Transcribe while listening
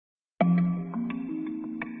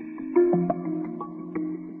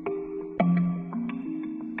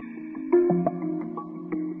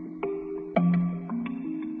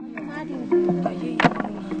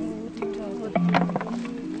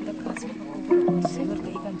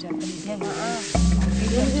The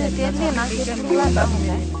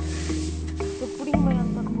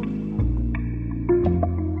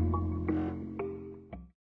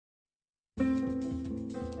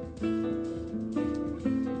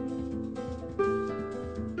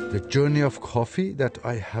journey of coffee that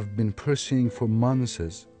I have been pursuing for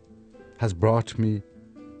months has brought me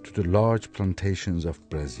to the large plantations of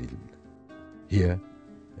Brazil. Here,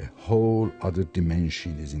 a whole other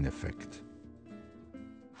dimension is in effect.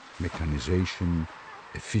 Mechanization,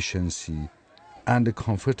 efficiency, and a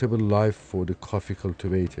comfortable life for the coffee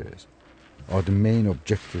cultivators are the main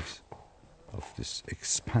objectives of this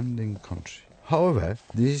expanding country. However,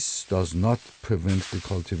 this does not prevent the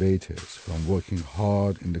cultivators from working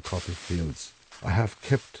hard in the coffee fields. I have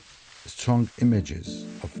kept strong images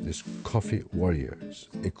of these coffee warriors,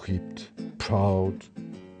 equipped, proud,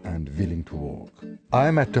 and willing to work. I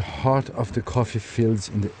am at the heart of the coffee fields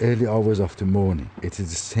in the early hours of the morning. It is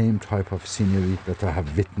the same type of scenery that I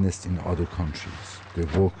have witnessed in other countries. The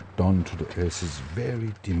work done to the earth is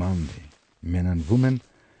very demanding. Men and women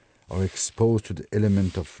are exposed to the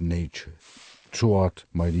element of nature. Throughout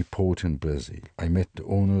my report in Brazil, I met the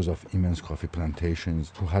owners of immense coffee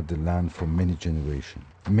plantations who had the land for many generations.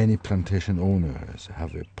 Many plantation owners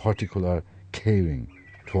have a particular caring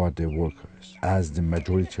toward their workers, as the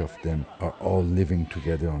majority of them are all living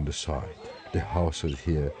together on the side. The houses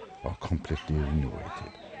here are completely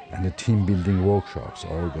renovated, and the team building workshops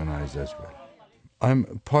are organized as well.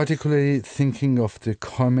 I'm particularly thinking of the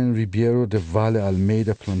Carmen Ribeiro de Valle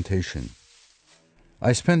Almeida plantation.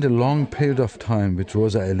 I spent a long period of time with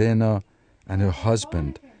Rosa Elena and her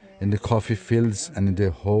husband in the coffee fields and in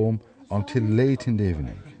their home until late in the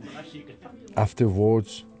evening.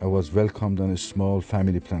 Afterwards, I was welcomed on a small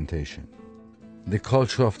family plantation. The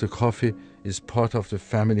culture of the coffee is part of the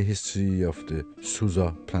family history of the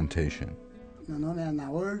Souza plantation. Meu nome é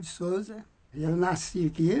Naor de Souza. Eu nasci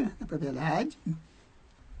aqui na propriedade.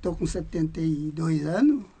 Estou com 72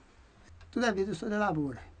 anos. Toda a vida eu sou de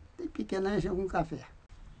lavoura. Desde pequeno eu mexia com café.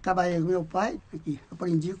 Trabalhei com meu pai aqui.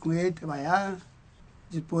 Aprendi com ele a trabalhar.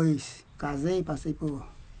 Depois casei, passei por...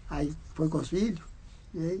 Aí foi com os filhos.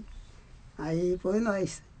 Aí foi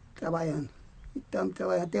nós trabalhando. E estamos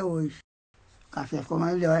trabalhando até hoje. O café ficou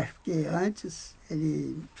melhor, porque antes,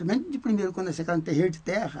 principalmente de primeiro, quando nós secamos no terreiro de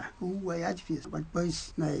terra, aí é difícil. Mas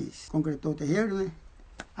depois nós concretou o terreiro, né?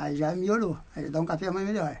 Aí já melhorou, aí já dá um café mais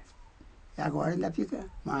melhor. E agora ainda fica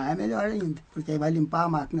mais melhor ainda, porque aí vai limpar, a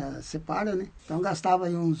máquina separa, né? Então gastava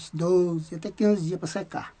aí uns 12, até 15 dias para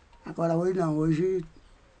secar. Agora hoje não, hoje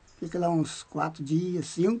fica lá uns 4 dias,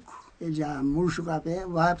 5, ele já murcha o café,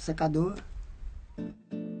 vai para o secador.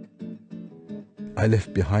 I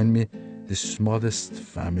left behind me this modest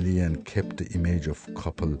family and kept the image of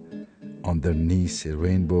couple underneath a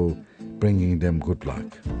rainbow, bringing them good luck.